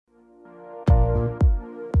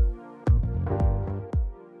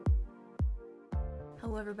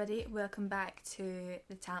everybody, welcome back to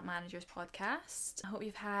the Talent Managers podcast. I hope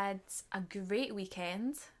you've had a great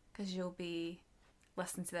weekend because you'll be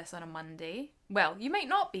listening to this on a Monday. Well, you might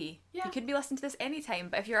not be. Yeah. You could be listening to this anytime,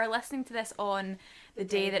 but if you are listening to this on the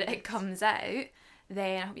day that it comes out,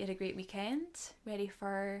 then I hope you had a great weekend, ready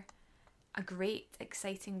for a great,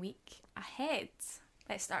 exciting week ahead.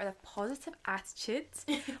 Let's start with a positive attitude.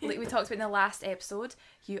 Like we talked about in the last episode,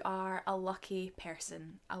 you are a lucky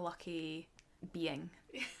person, a lucky being.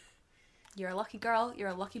 You're a lucky girl, you're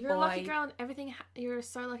a lucky boy. You're a lucky girl and everything, you're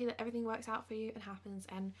so lucky that everything works out for you and happens,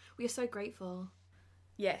 and we are so grateful.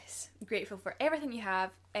 Yes, grateful for everything you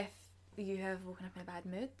have. If you have woken up in a bad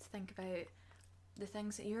mood, think about the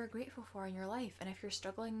things that you're grateful for in your life, and if you're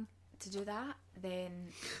struggling to do that, then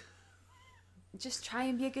just try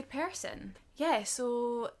and be a good person. Yeah,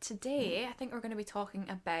 so today I think we're going to be talking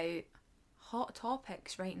about hot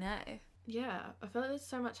topics right now. Yeah, I feel like there's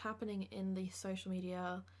so much happening in the social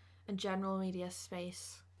media and general media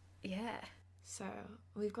space. Yeah. So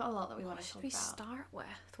we've got a lot that we want to talk What should we about. start with?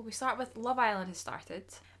 Well, we start with Love Island has started.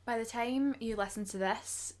 By the time you listen to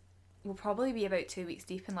this, we'll probably be about 2 weeks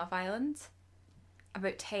deep in Love Island.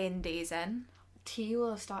 About 10 days in. Tea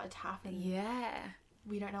will have started to happen. Yeah.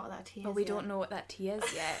 We don't know what that tea is. But we don't know what that tea is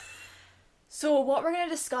yet. So what we're going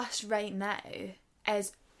to discuss right now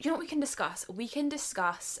is, you know what we can discuss? We can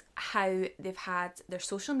discuss how they've had their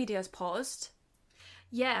social medias paused.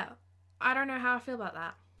 Yeah, I don't know how I feel about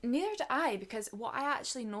that. Neither do I, because what I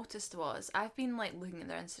actually noticed was I've been like looking at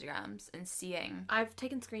their Instagrams and seeing... I've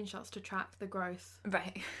taken screenshots to track the growth.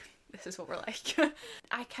 Right, this is what we're like.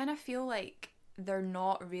 I kind of feel like they're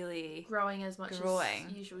not really growing as much as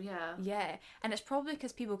usual, yeah. Yeah, and it's probably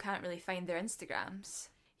because people can't really find their Instagrams.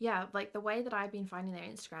 Yeah, like the way that I've been finding their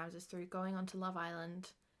Instagrams is through going onto Love Island,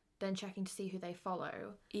 then checking to see who they follow.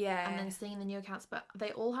 Yeah. And then seeing the new accounts, but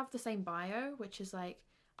they all have the same bio, which is like,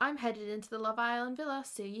 I'm headed into the Love Island villa,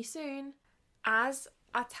 see you soon. As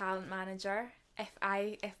a talent manager,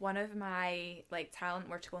 if one of my like talent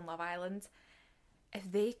were to go on Love Island,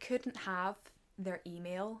 if they couldn't have their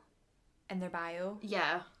email in their bio,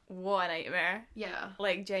 yeah, what a nightmare. Yeah,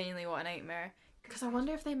 like genuinely what a nightmare. Because I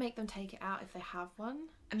wonder if they make them take it out if they have one.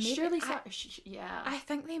 Maybe, surely yeah, I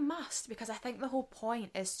think they must, because I think the whole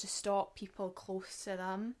point is to stop people close to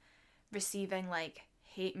them receiving like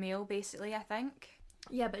hate mail, basically. I think.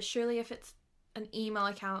 Yeah, but surely if it's an email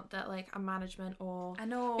account that like a management or... I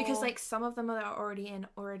know. Because like some of them that are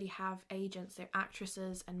already have agents, they're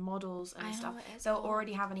actresses and models and stuff. They'll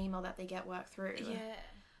already have an email that they get work through. Yeah.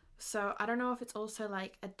 So I don't know if it's also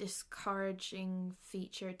like a discouraging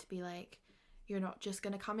feature to be like, you're not just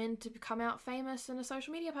going to come out famous and a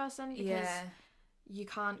social media person because you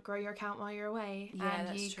can't grow your account while you're away. Yeah, and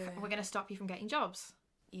that's true. We're going to stop you from getting jobs.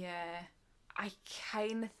 Yeah. I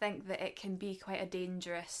kind of think that it can be quite a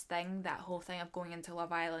dangerous thing, that whole thing of going into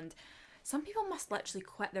Love Island. Some people must literally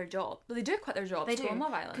quit their job. Well, they do quit their jobs to go on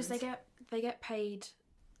Love Island. Because they get paid...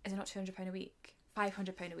 Is it not £200 a week?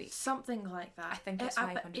 £500 a week? Something like that. I think it's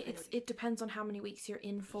 £500 a week. It depends on how many weeks you're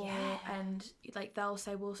in for, and like they'll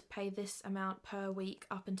say we'll pay this amount per week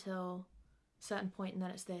up until a certain point, and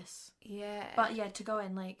then it's this. Yeah. But yeah, to go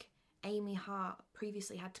in, like Amy Hart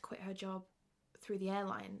previously had to quit her job through the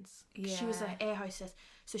airlines. Yeah. She was an air hostess,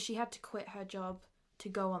 so she had to quit her job to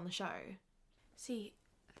go on the show. See,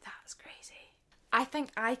 that's crazy. I think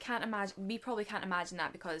I can't imagine... We probably can't imagine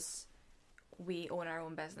that because we own our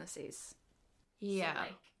own businesses. Yeah. So,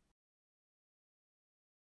 like,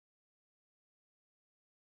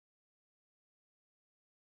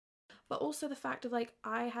 but also the fact of like,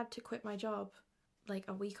 I had to quit my job like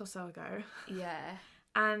a week or so ago. yeah.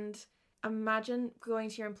 And imagine going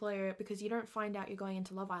to your employer, because you don't find out you're going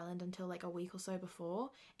into Love Island until like a week or so before.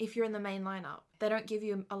 If you're in the main lineup, they don't give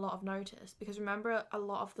you a lot of notice, because remember a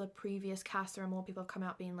lot of the previous cast or more people have come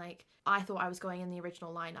out being like, I thought I was going in the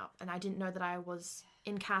original lineup and I didn't know that I was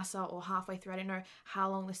in Casa or halfway through. I didn't know how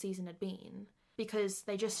long the season had been, because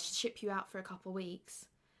they just ship you out for a couple of weeks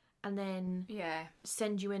and then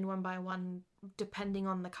send you in one by one depending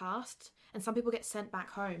on the cast. And some people get sent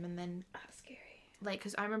back home, and then That's scary. like,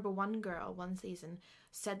 because I remember one girl one season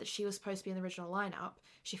said that she was supposed to be in the original lineup.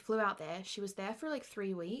 She flew out there, she was there for like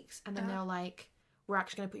 3 weeks, and then they were like, we're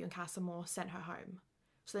actually going to put you in Casa More, sent her home.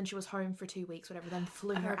 So then she was home for 2 weeks, whatever, then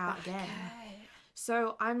flew her out again.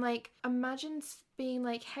 So I'm like, imagine being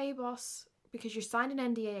like, hey boss, because you signed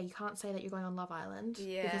an NDA, you can't say that you're going on Love Island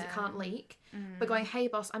because it can't leak. But going, hey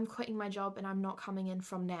boss, I'm quitting my job and I'm not coming in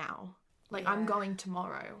from now. Like, I'm going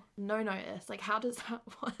tomorrow. No notice. Like, how does that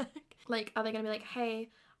work? Like, are they going to be like, hey,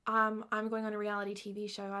 I'm going on a reality TV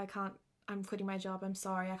show. I'm quitting my job. I'm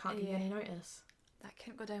sorry. I can't give you any notice. That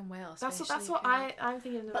couldn't go down well. That's especially what if I'm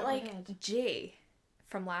thinking about. But my like head. Jay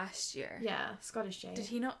from last year. Yeah, Scottish Jay. Did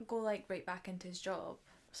he not go like right back into his job?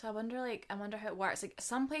 So I wonder how it works. Like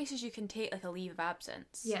some places you can take like a leave of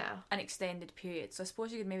absence. Yeah. An extended period. So I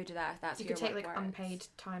suppose you could maybe do that if that's You how could your take work like works. unpaid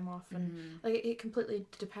time off and like it completely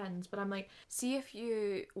depends. But I'm like, See if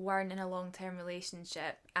you weren't in a long term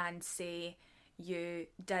relationship and say you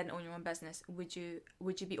didn't own your own business, would you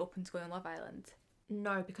be open to going on Love Island?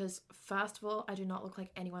 no, because first of all, I do not look like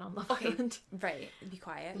anyone on Love Okay. Island. Right, be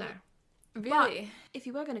quiet. No. Really? If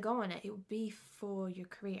you were going to go on it, it would be for your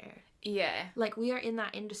career. Yeah. Like, we are in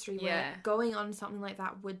that industry where Yeah. going on something like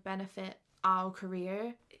that would benefit our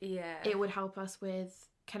career. Yeah. It would help us with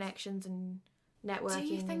connections and networking.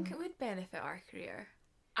 Do you think it would benefit our career?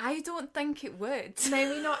 I don't think it would.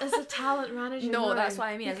 Maybe not as a talent manager. No, that's what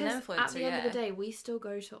I mean, as an Because influencer, at the end of the yeah. day, we still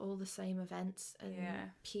go to all the same events and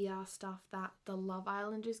PR stuff that the Love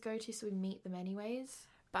Islanders go to, so we meet them anyways.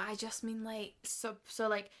 But I just mean like... So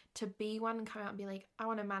like, to be one and come out and be like, I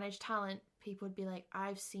want to manage talent, people would be like,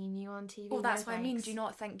 I've seen you on TV. Well, that's no what I mean. thanks. Do you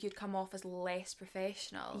not think you'd come off as less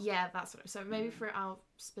professional? Yeah, that's what. So maybe for our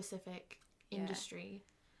specific industry,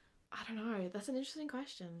 I don't know. That's an interesting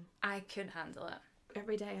question. I couldn't handle it.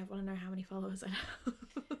 Every day I want to know how many followers I have.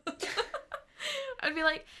 I'd be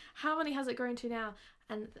like, how many has it grown to now?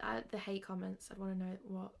 And the hate comments, I'd want to know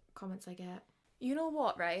what comments I get. You know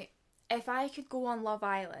what, right? If I could go on Love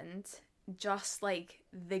Island, just like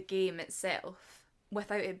the game itself,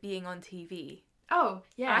 without it being on TV, Oh,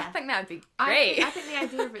 yeah. I think that would be great. I think the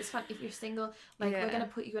idea of it's fun if you're single, like Yeah. we're going to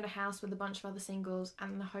put you in a house with a bunch of other singles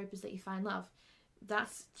and the hope is that you find love.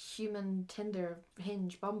 That's human Tinder,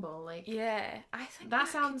 Hinge, Bumble. Like, Yeah, I think that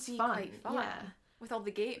could sounds be fun. quite fun. Yeah. With all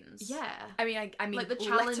the games. Yeah. I mean, I mean, Like the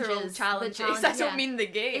literal challenges, challenges. the challenge- I don't yeah. mean the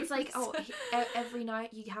games. It's like, every night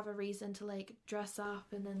you have a reason to like dress up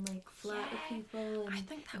and then like flirt with Yeah. people and I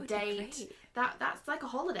think that would date. be great. That's like a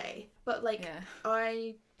holiday. But like, Yeah.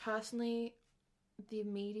 I personally, the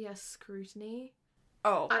media scrutiny,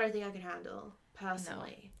 Oh, I don't think I could handle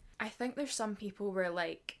personally. I think there's some people where,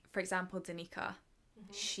 like, for example, Danica,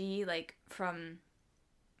 she, like, from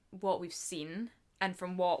what we've seen and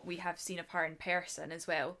from what we have seen of her in person as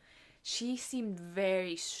well, she seemed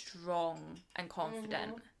very strong and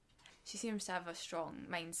confident. She seems to have a strong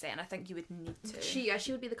mindset, and I think you would need to.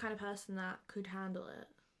 She would be the kind of person that could handle it.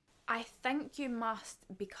 I think you must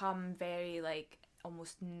become very, like,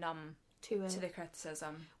 almost numb To it, to the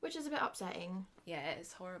criticism. which is a bit upsetting. Yeah,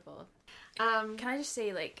 it's horrible. Can Can I just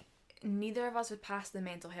say, like, neither of us would pass the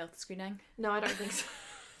mental health screening. No, I don't think so.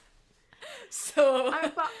 So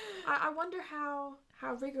But I wonder how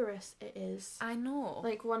rigorous it is. I know.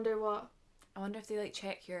 Like, wonder what. I wonder if they like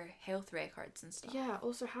check your health records and stuff. Yeah.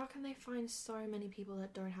 Also, how can they find so many people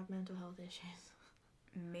that don't have mental health issues?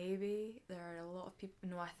 Maybe there are a lot of people.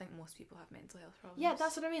 No, I think most people have mental health problems. Yeah,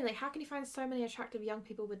 that's what I mean. Like, how can you find so many attractive young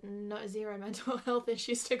people with zero mental health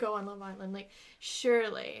issues to go on Love Island? Like,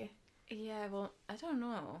 surely. Yeah, well, I don't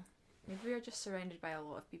know. Maybe we're just surrounded by a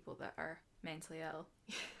lot of people that are mentally ill.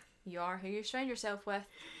 You are who you surround yourself with.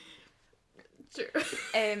 True. What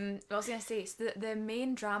I was gonna say, so the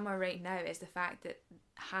main drama right now is the fact that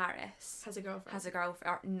Harris Has a girlfriend. has a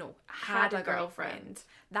girlfriend. No, had a girlfriend.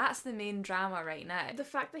 That's the main drama right now. The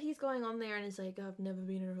fact that he's going on there and is like, I've never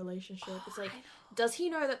been in a relationship. It's like, I know. does he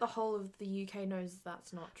know that the whole of the UK knows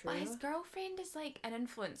that's not true? But his girlfriend is like an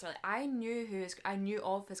influencer. Like, I knew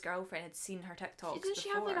of his girlfriend, had seen her TikToks. Didn't she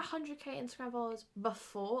have like before. 100k Instagram followers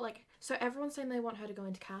before? Like, so everyone's saying they want her to go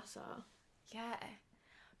into Casa. Yeah,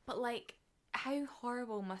 but like, how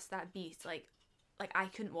horrible must that be? To, like I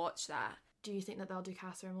couldn't watch that. Do you think that they'll do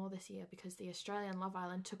Casa more this year? Because the Australian Love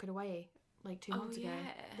Island took it away like 2 months ago.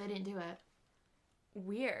 yeah. They didn't do it.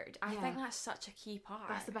 Weird. I Yeah. think that's such a key part.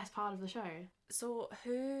 That's the best part of the show. So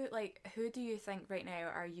who do you think right now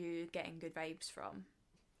are you getting good vibes from?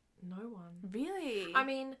 No one. Really? I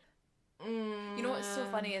mean, you know what's so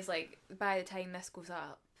funny is like by the time this goes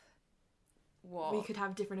up, what we could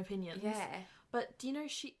have different opinions. yeah. But do you know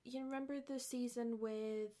you remember the season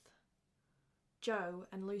with Joe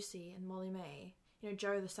and Lucy and Molly May? You know,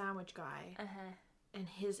 Joe the sandwich guy. In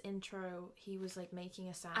his intro, he was like making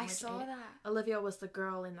a sandwich. I saw that. Olivia was the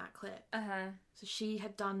girl in that clip. Uh-huh. So she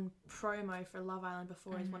had done promo for Love Island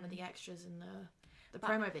before as one of the extras in the But-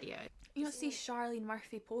 promo video. You know, see, Charlene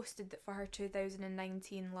Murphy posted that for her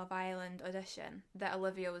 2019 Love Island audition that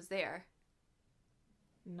Olivia was there.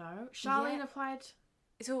 No, Charlene Yeah. applied.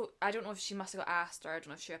 So I don't know if she must have got asked, or I don't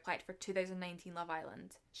know if she applied for 2019 Love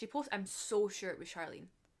Island. She posted. I'm so sure it was Charlene.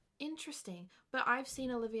 Interesting, but I've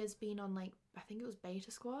seen Olivia's been on like I think it was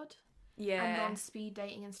Beta Squad. Yeah. and gone speed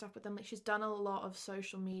dating and stuff with them. Like, she's done a lot of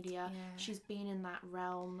social media. Yeah. She's been in that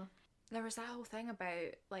realm. There was that whole thing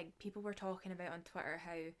about, like, people were talking about on Twitter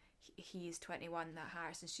how he's 21, that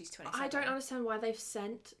Harris, and she's 27. I don't understand why they've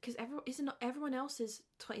sent, because everyone else is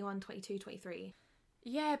 21, 22, 23.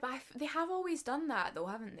 Yeah, but they have always done that though,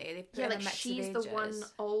 haven't they? They put Yeah, in a like, mix she's of the ages. one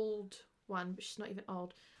old one, but she's not even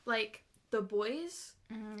old. Like, the boys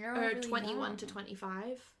You're are really 21 young. to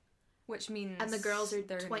 25, Which means and the girls are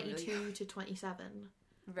they're 22 really... to 27.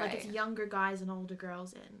 Right. Like, it's younger guys and older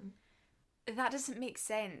girls in. That doesn't make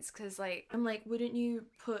sense, because, like... I'm like, wouldn't you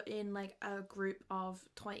put in, like, a group of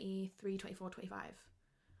 23, 24, 25?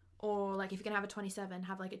 Or, like, if you're going to have a 27,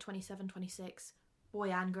 have, like, a 27, 26 boy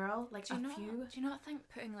and girl. Like, Do few. you not think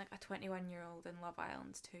putting, like, a 21-year-old in Love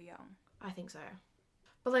Island's too young? I think so.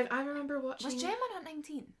 But, like, I remember watching... Was Gemma not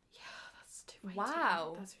 19? Yeah, that's way Wow. too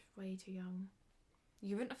young. That's way too young.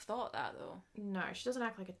 You wouldn't have thought that, though. No, she doesn't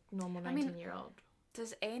act like a normal I mean- 19-year-old.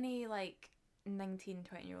 Does any, like, 19,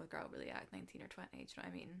 20-year-old girl really act 19 or 20? Do you know what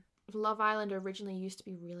I mean? Love Island originally used to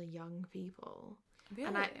be really young people. Really?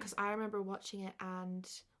 And because I remember watching it, and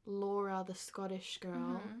Laura, the Scottish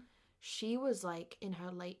girl, Mhm. she was like in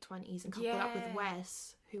her late 20s and coupled up with Yeah.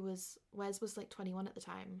 Wes, Wes was like 21 at the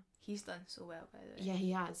time. He's done so well, by the way. Yeah,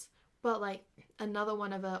 he has. But like another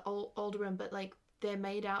one of a older one, but like they're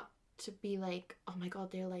made out to be like, oh my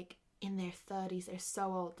god, they're like in their 30s. They're so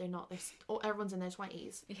old. They're not. Everyone's in their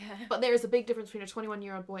 20s. Yeah. But there is a big difference between a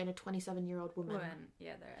 21-year-old boy and a 27-year-old woman.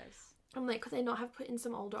 Yeah, there is. I'm like, could they not have put in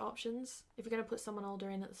some older options? If you're going to put someone older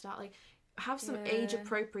in at the start, like, have some Yeah.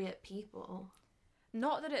 age-appropriate people.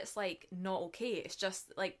 Not that it's, like, not okay. It's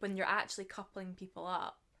just, like, when you're actually coupling people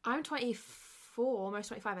up. I'm 24, almost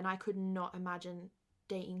 25, and I could not imagine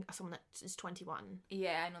dating someone that is 21.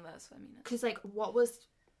 Yeah, I know that's what I mean. Because, like, what was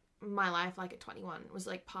my life like at 21? It was,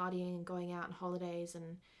 like, partying and going out on holidays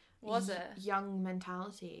and... Was it? Young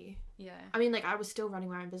mentality. Yeah. I mean, like, I was still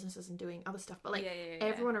running my own businesses and doing other stuff, but, like, Yeah.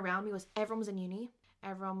 everyone around me everyone was in uni.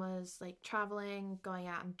 Everyone was, like, travelling, going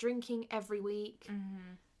out and drinking every week.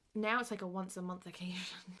 Mm-hmm. Now it's, like, a once-a-month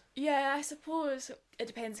occasion. Yeah, I suppose it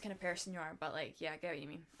depends the kind of person you are, but, like, yeah, I get what you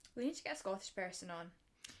mean. We need to get a Scottish person on.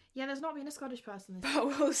 Yeah, there's not been a Scottish person this But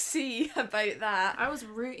we'll see about that. I was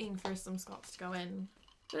rooting for some Scots to go in.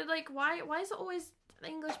 But, like, why is it always the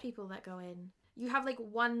English people that go in? You have, like,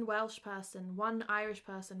 one Welsh person, one Irish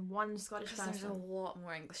person, one Scottish Because there's a person. lot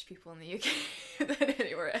more English people in the UK than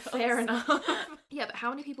anywhere else. Fair enough. Yeah, but how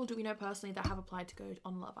many people do we know personally that have applied to go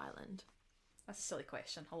on Love Island? That's a silly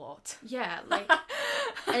question. A lot. Yeah, like,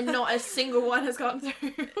 and not a single one has gotten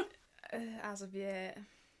through. As of yet.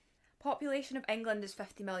 Population of England is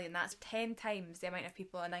 50 million. That's 10 times the amount of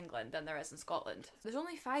people in England than there is in Scotland. There's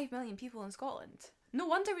only 5 million people in Scotland. No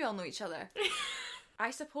wonder we all know each other. I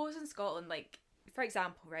suppose in Scotland, like, for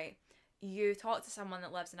example, right, you talk to someone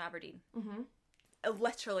that lives in Aberdeen. Mm-hmm. A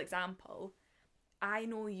literal example, I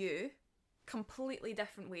know you completely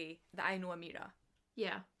different way that I know Amira.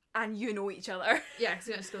 Yeah. And you know each other. Yeah, because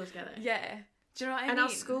we went to school together. Yeah. Do you know what I mean? And our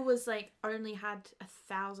school was, like, only had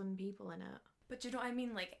 1,000 people in it. But do you know what I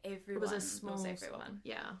mean? Like, everyone It was a small knows school. everyone.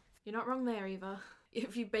 Yeah. You're not wrong there, Eva.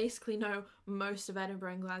 If you basically know most of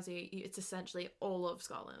Edinburgh and Glasgow, it's essentially all of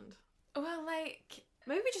Scotland. Well, like...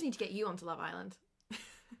 Maybe we just need to get you onto Love Island.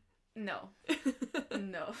 No.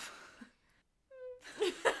 No.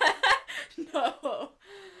 No.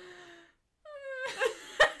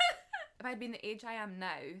 If I'd been the age I am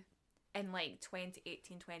now, in like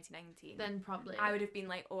 2018, 2019, Then probably. I would have been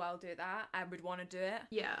like, oh, I'll do that. I would want to do it.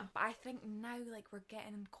 Yeah. But I think now, like, we're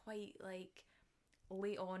getting quite, like,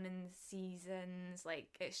 late on in the seasons. Like,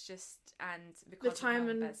 it's just, and because The time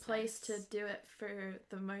of my and place to business. do it for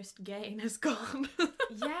the most gain has gone.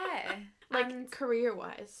 Yeah. Like, and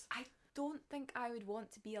career-wise. I don't think I would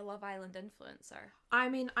want to be a Love Island influencer. I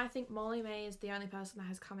mean, I think Molly May is the only person that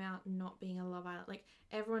has come out not being a Love Island. Like,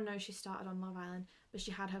 everyone knows she started on Love Island, but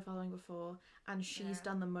she had her following before, and she's Yeah.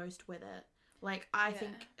 done the most with it. Like, I Yeah.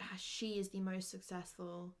 think she is the most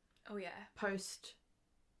successful Oh, yeah. post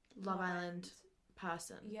Love Island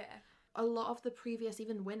person. Yeah. A lot of the previous,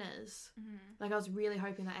 even winners, Mm-hmm. like, I was really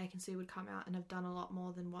hoping that Ekin-Su would come out and have done a lot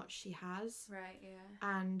more than what she has. Right, yeah.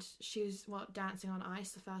 And she was, Dancing on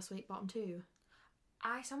Ice the first week, bottom 2.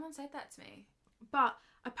 Someone said that to me. But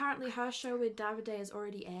apparently her show with Davide has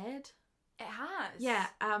already aired. It has. Yeah,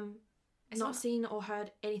 It's not not- seen or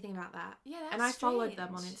heard anything about that. Yeah, that's And I followed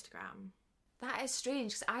them on strange. Instagram. That is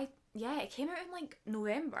strange, because it came out in, like,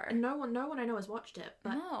 November. And no one I know has watched it.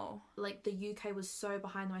 But, No. like, the UK was so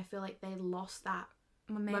behind them, I feel like they lost that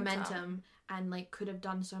Momentum. and, like, could have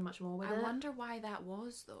done so much more with I it. wonder why that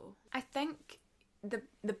was, though. I think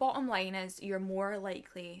the bottom line is you're more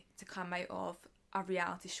likely to come out of a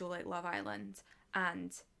reality show like Love Island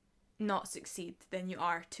and not succeed than you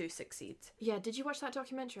are to succeed. Yeah, did you watch that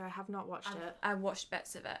documentary? I have not watched it. I watched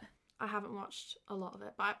bits of it. I haven't watched a lot of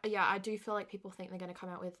it, but I do feel like people think they're going to come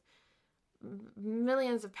out with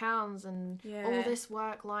millions of pounds and all this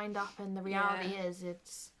work lined up, and the reality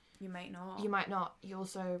is you might not. You might not. You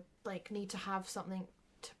also like need to have something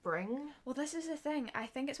to bring. Well, this is the thing. I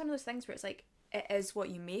think it's one of those things where it's like it is what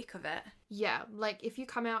you make of it. Yeah, like if you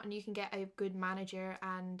come out and you can get a good manager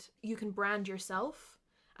and you can brand yourself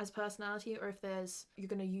as personality, or if you're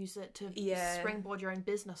going to use it to springboard your own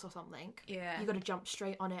business or something, you got to jump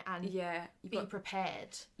straight on it and be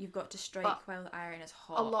prepared. You've got to strike while the iron is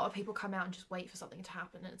hot. A lot of people come out and just wait for something to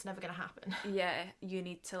happen, and it's never going to happen. Yeah, you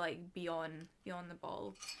need to like be on the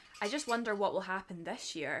ball. I just wonder what will happen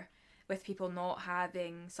this year with people not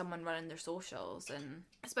having someone running their socials, and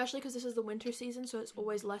especially because this is the winter season, so it's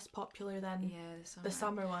always less popular than the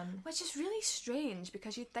summer one, which is really strange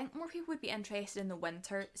because you'd think more people would be interested in the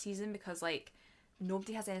winter season because like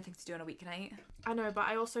nobody has anything to do on a weeknight. I know, but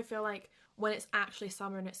I also feel like when it's actually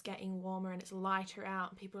summer and it's getting warmer and it's lighter out,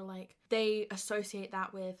 and people are like, they associate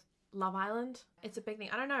that with Love Island. It's a big thing.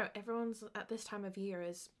 I don't know, everyone's at this time of year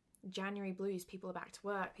is January blues. People are back to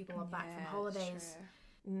work, people are back from holidays.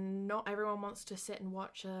 Not everyone wants to sit and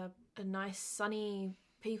watch a nice sunny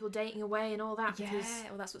people dating away and all that. Because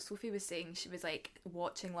well, that's what Sophie was saying. She was like,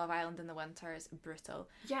 watching Love Island in the winter is brutal.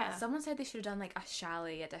 Yeah. Someone said they should have done like a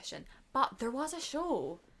chalet edition, but there was a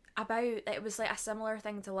show about, it was like a similar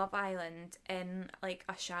thing to Love Island in like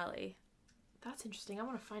a chalet. That's interesting. I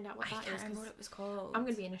want to find out what that is. I can't remember what it was called. I'm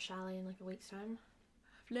going to be in a chalet in like a week's time.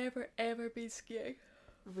 I've never ever been skiing.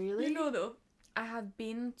 Really? You know though, I have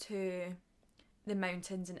been to the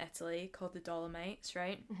mountains in Italy called the Dolomites,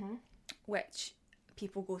 right? Mm-hmm. Which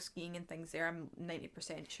people go skiing and things there, I'm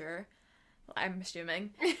 90% sure. Well, I'm assuming.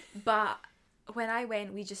 But when I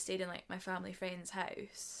went, we just stayed in like my family friend's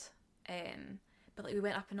house. But like we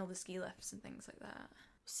went up in all the ski lifts and things like that.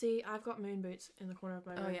 See, I've got moon boots in the corner of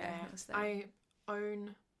my room. I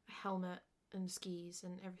own a helmet and skis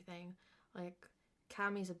and everything. Like,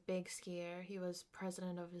 Cammy's a big skier. He was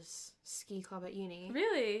president of his ski club at uni.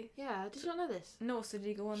 Really? Yeah, did you not know this? No, so did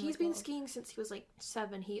he go on? He's been skiing since he was like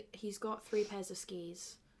 7. He's got 3 pairs of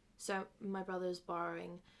skis. So my brother's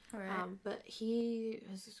borrowing. Right. But he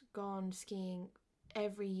has gone skiing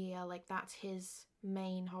every year. Like, that's his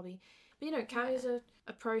main hobby. But you know, Cammy's a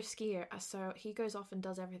pro skier, so he goes off and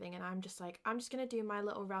does everything, and I'm just like, I'm just gonna do my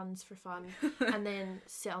little runs for fun and then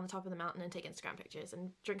sit on the top of the mountain and take Instagram pictures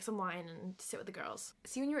and drink some wine and sit with the girls.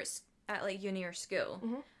 See, when you were at like uni or school,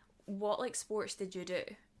 what like sports did you do?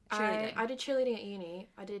 Cheerleading? I did cheerleading at uni,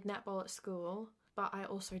 I did netball at school, but I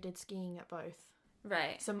also did skiing at both.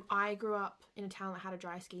 Right. So I grew up in a town that had a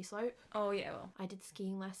dry ski slope. Oh yeah, well. I did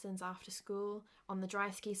skiing lessons after school on the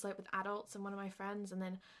dry ski slope with adults and one of my friends, and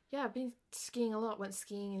then I've been skiing a lot. Went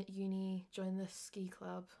skiing at uni, joined the ski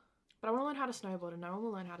club. But I want to learn how to snowboard, and no one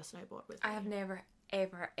will learn how to snowboard with me. I have never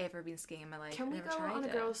ever been skiing in my life. Can we go on a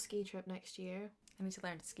girls' ski trip next year? I need to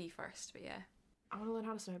learn to ski first, but yeah. I want to learn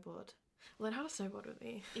how to snowboard. Learn how to snowboard with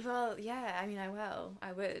me. Well, yeah, I mean, I will.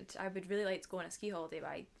 I would really like to go on a ski holiday, but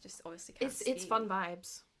I just obviously can't ski. It's fun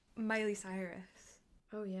vibes. Miley Cyrus.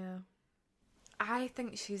 Oh, yeah. I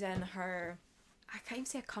think she's in her, I can't even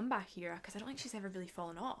say a comeback era, because I don't think she's ever really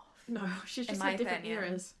fallen off. No, she's just had different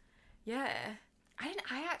eras. Yeah.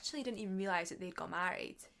 I actually didn't even realise that they'd got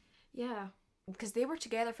married. Yeah. Because they were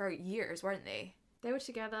together for years, weren't they? They were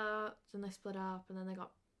together, then they split up, and then they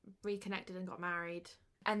got reconnected and got married.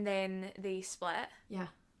 And then they split. Yeah.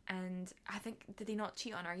 And I think, did he not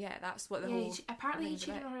cheat on her yet? That's what the whole... Apparently he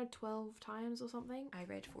cheated on her 12 times or something. I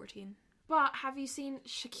read 14. But have you seen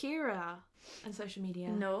Shakira on social media?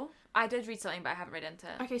 No. I did read something, but I haven't read into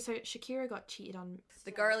it. Okay, so Shakira got cheated on...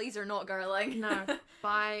 The girlies are not girling. No.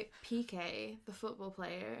 By Piqué, the football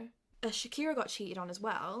player. Shakira got cheated on as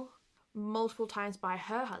well. Multiple times by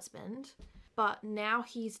her husband. But now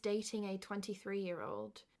he's dating a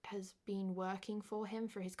 23-year-old... has been working for him,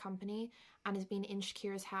 for his company, and has been in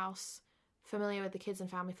Shakira's house, familiar with the kids and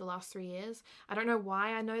family for the last 3 years. I don't know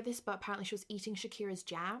why I know this, but apparently she was eating Shakira's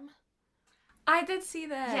jam. I did see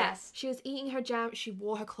this. Yes, she was eating her jam, she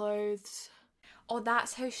wore her clothes. Oh,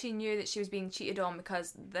 that's how she knew that she was being cheated on,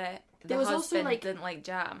 because the was husband also, like, didn't like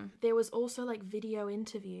jam. There was also, like, video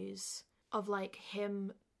interviews of, like,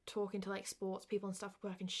 him talking to, like, sports people and stuff at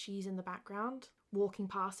work, and she's in the background, walking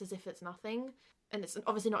past as if it's nothing. And it's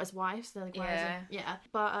obviously not his wife, so they're like, why is it? Yeah.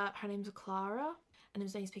 But her name's Clara, and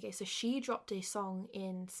his name's Piqué. So she dropped a song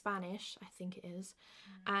in Spanish, I think it is,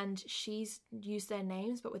 and she's used their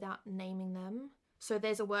names, but without naming them. So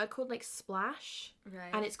there's a word called like splash,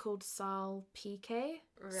 Right. and it's called salpique.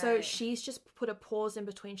 Right. So she's just put a pause in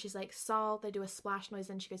between. She's like sal, they do a splash noise,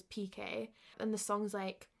 then she goes pique. And the song's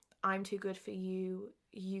like, I'm too good for you,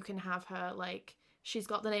 you can have her. Like, she's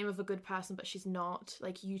got the name of a good person, but she's not.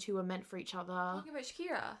 Like, you two are meant for each other. Talking about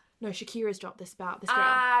Shakira. No, Shakira's dropped this about this girl.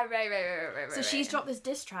 Ah, right. So she's dropped this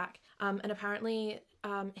diss track, and apparently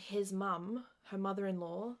his mum, her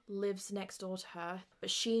mother-in-law, lives next door to her, but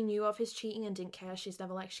she knew of his cheating and didn't care. She's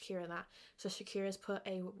never liked Shakira and that. So Shakira's put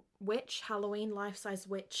a witch, Halloween life-size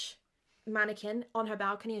witch mannequin on her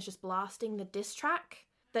balcony, is just blasting the diss track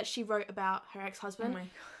that she wrote about her ex-husband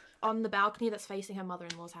on the balcony that's facing her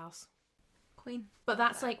mother-in-law's house. Queen. But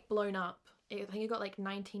that's like blown up. I think it got like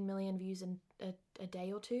 19 million views in a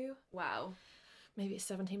day or two. Wow. Maybe it's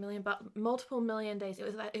 17 million, but multiple million days.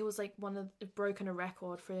 It was like one of broken a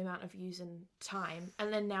record for the amount of views in time.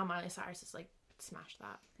 And then now Miley Cyrus has like smashed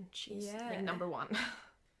that, and she's like number one.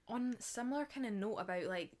 On similar kind of note about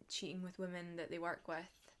like cheating with women that they work with,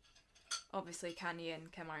 obviously Kanye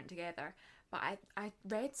and Kim aren't together, but I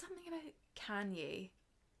read something about Kanye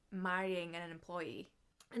marrying an employee.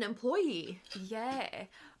 An employee? Yeah,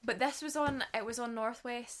 but this was on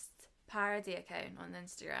Northwest Parody account on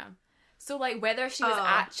Instagram. So like whether she was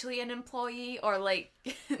actually an employee or like,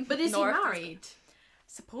 but is he married?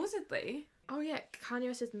 Supposedly. Oh yeah, Kanye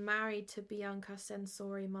West is married to Bianca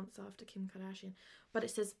Censori months after Kim Kardashian, but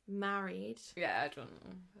it says married. Yeah, I don't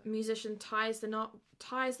know. Musician ties the knot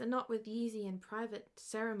with Yeezy in private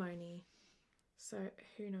ceremony. So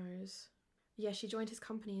who knows? Yeah, she joined his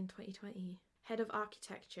company in 2020. Head of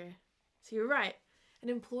architecture. So you're right, an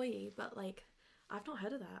employee, but like I've not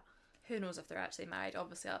heard of that. Who knows if they're actually married?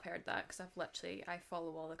 Obviously, I've heard that because I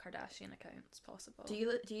follow all the Kardashian accounts possible. Do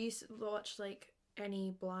you watch like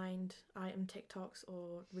any blind item TikToks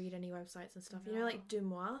or read any websites and stuff? No. You know, like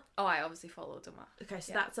Dumois. Oh, I obviously follow Dumois. Okay,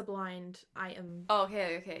 so that's a blind item. Oh,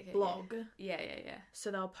 okay. Blog. Yeah.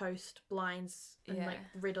 So they'll post blinds and like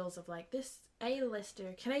riddles of like this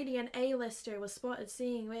A-lister, Canadian A-lister was spotted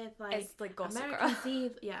seeing with like, it's like Gossip American Girl.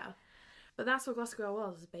 Thief. Yeah, but that's what Gossip Girl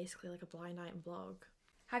was. Basically like a blind item blog.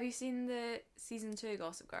 Have you seen the season 2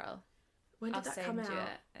 Gossip Girl? When did that come out?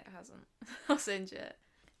 It hasn't. I'll send you it.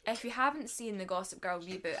 If you haven't seen the Gossip Girl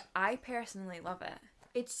reboot, I personally love it.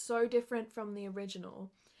 It's so different from the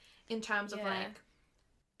original in terms of like,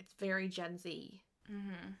 it's very Gen Z.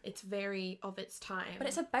 Mm-hmm. It's very of its time. But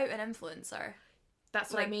it's about an influencer.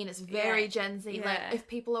 That's what I mean. It's very Gen Z. Yeah. Like, if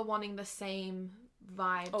people are wanting the same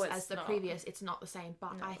vibes as the previous, it's not the same,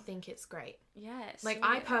 but I think it's great. Yes. Like,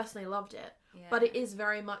 I personally loved it. Yeah. But it is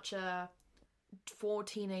very much for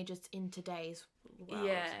teenagers in today's world.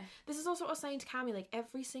 Yeah. This is also what I was saying to Cami, like,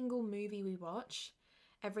 every single movie we watch,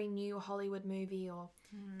 every new Hollywood movie or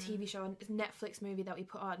TV show and Netflix movie that we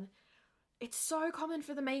put on, it's so common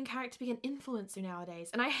for the main character to be an influencer nowadays,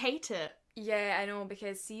 and I hate it. Yeah, I know,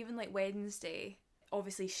 because see, even like Wednesday,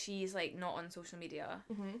 obviously she's like not on social media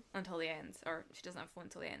until the end, or she doesn't have a phone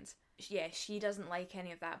until the end. Yeah, she doesn't like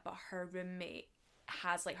any of that, but her roommate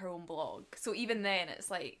has like her own blog, so even then it's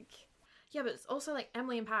like, yeah, but it's also like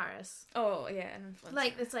Emily in Paris. Oh yeah, an influencer.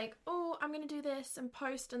 Like, it's like, oh, I'm gonna do this and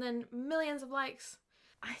post, and then millions of likes.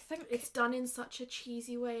 I think it's done in such a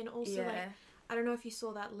cheesy way, and also like, I don't know if you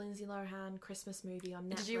saw that Lindsay Lohan Christmas movie on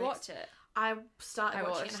Netflix. Did you watch it? I started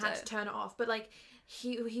watching it and had to turn it off, but like,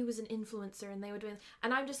 he was an influencer and they were doing,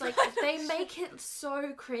 and I'm just like, they make it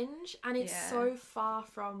so cringe, and it's so far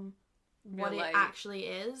from what it actually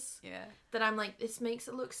is. Yeah. That I'm like, this makes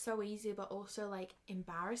it look so easy, but also like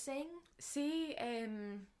embarrassing. See,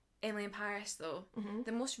 Emily in Paris though,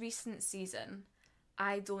 the most recent season,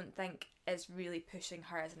 I don't think is really pushing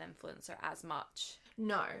her as an influencer as much.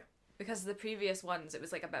 No. Because the previous ones, it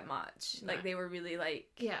was like a bit much. No. Like, they were really like...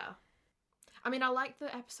 Yeah. I mean, I like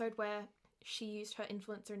the episode where she used her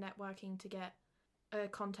influencer networking to get a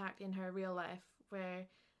contact in her real life, where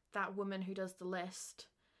that woman who does the list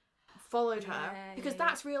followed her, because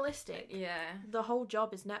that's realistic. Yeah. The whole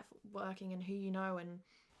job is networking and who you know and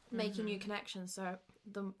making new connections. So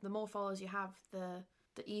the more followers you have, the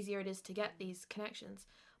easier it is to get these connections.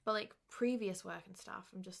 But like previous work and stuff,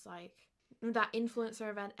 I'm just like, that influencer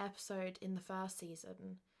event episode in the first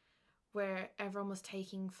season where everyone was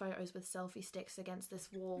taking photos with selfie sticks against this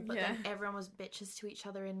wall, but then everyone was bitches to each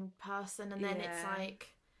other in person, and then it's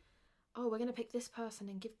like, oh, we're gonna pick this person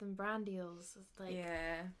and give them brand deals. It's like,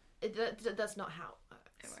 that's not how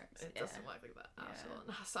it works. It doesn't work like that at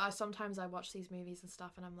all. So sometimes I watch these movies and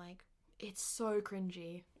stuff and I'm like, it's so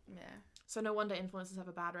cringy. Yeah. So no wonder influencers have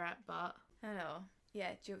a bad rep, but I know.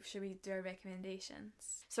 Yeah, should we do our recommendations?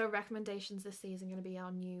 So recommendations this season are going to be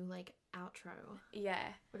our new like outro. Yeah.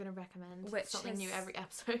 We're going to recommend Which something new every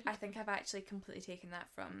episode. I think I've actually completely taken that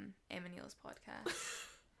from Emma Neal's podcast.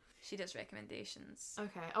 She does recommendations.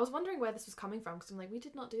 Okay. I was wondering where this was coming from because I'm like, we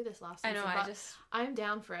did not do this last season. I know, but I'm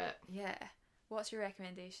down for it. Yeah. What's your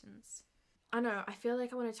recommendations? I know. I feel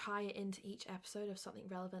like I want to tie it into each episode of something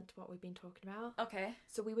relevant to what we've been talking about. Okay.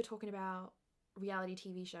 So we were talking about reality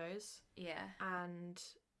TV shows. Yeah. And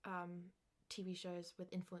TV shows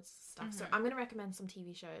with influence stuff. So I'm going to recommend some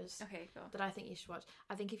TV shows that I think you should watch.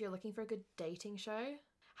 I think if you're looking for a good dating show,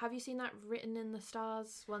 have you seen that Written in the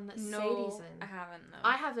Stars one that Sadie's in? I haven't, no.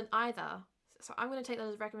 I haven't either. So I'm going to take that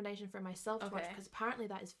as a recommendation for myself to watch because apparently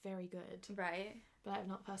that is very good. Right. But I have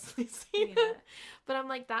not personally seen it. But I'm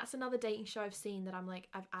like, that's another dating show I've seen that I'm like,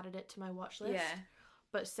 I've added it to my watch list. Yeah.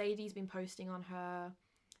 But Sadie's been posting on her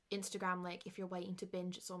Instagram, like, if you're waiting to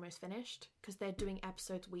binge, it's almost finished, because they're doing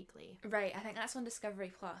episodes weekly. Right, I think that's on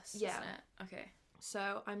Discovery Plus, isn't it? Okay.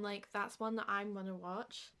 So I'm like, that's one that I'm gonna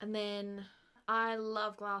watch. And then I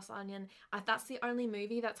love Glass Onion. That's the only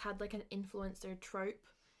movie that's had like an influencer trope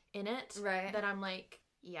in it. Right. That I'm like,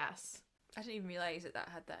 yes. I didn't even realise that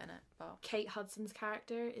had that in it. But Kate Hudson's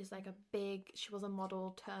character is like she was a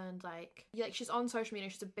model turned like she's on social media,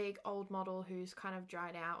 she's a big old model who's kind of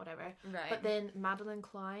dried out, whatever. Right. But then Madeline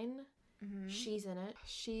Klein, she's in it.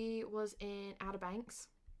 She was in Outer Banks.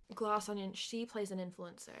 Glass Onion, she plays an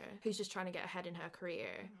influencer who's just trying to get ahead in her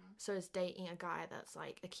career. So is dating a guy that's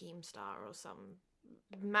like a Keemstar or some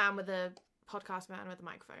man with a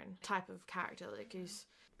microphone type of character, like who's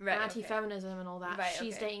anti-feminism and all that. Right,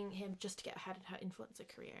 she's dating him just to get ahead in her influencer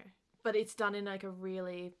career. But it's done in like a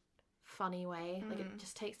really funny way. Like it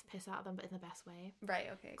just takes the piss out of them, but in the best way. Right,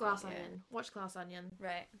 okay. Glass Onion. Watch Glass Onion.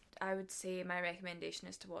 Right. I would say my recommendation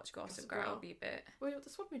is to watch Gossip Girl a wee bit. Wait,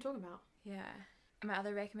 that's what we're talking about. Yeah. My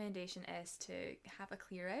other recommendation is to have a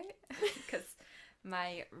clear out because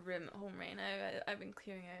my room at home right now, I've been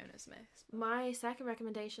clearing out and it's a mess. My second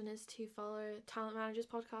recommendation is to follow Talent Managers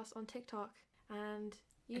Podcast on TikTok and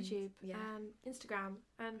YouTube and Instagram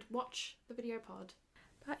and watch the video pod.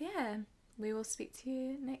 But yeah, we will speak to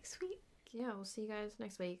you next week. Yeah, we'll see you guys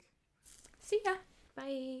next week. See ya.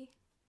 Bye.